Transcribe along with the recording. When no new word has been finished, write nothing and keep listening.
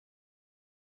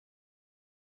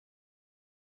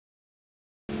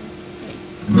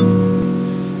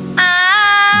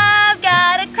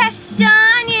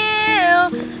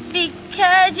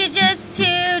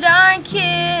too darn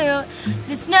cute.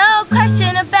 There's no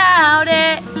question about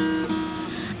it.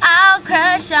 I'll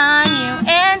crush on you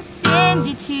and send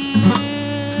you to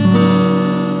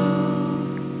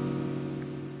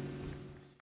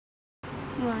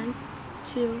 1,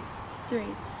 2, 3.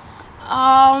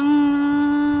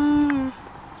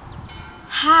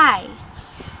 Hi.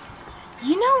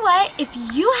 You know what? If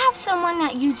you have someone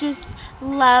that you just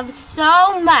love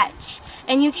so much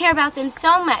and you care about them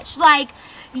so much, like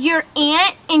your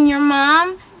aunt and your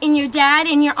mom and your dad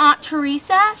and your Aunt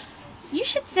Teresa, you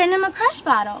should send them a crush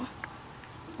bottle.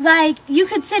 Like, you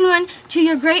could send one to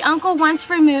your great uncle once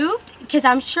removed, because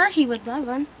I'm sure he would love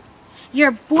one.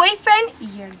 Your boyfriend,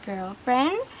 your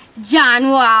girlfriend,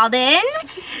 John Walden,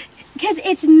 because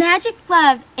it's magic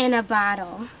love in a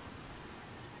bottle.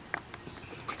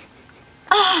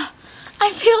 Oh,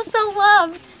 I feel so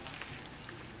loved.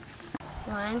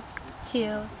 1,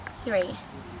 2, 3.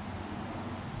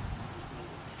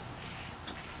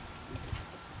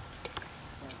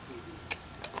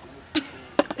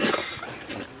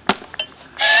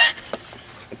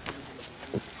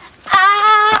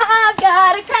 I've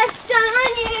got a crush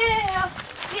on you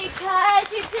because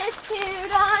you're just too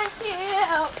darn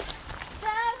cute.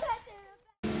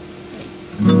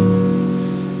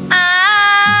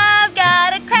 I've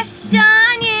got a crush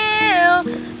on you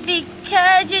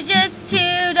because you're just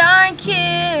too darn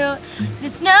cute.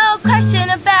 There's no question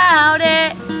about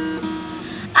it.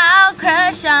 I'll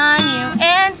crush on you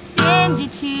and send you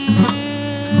to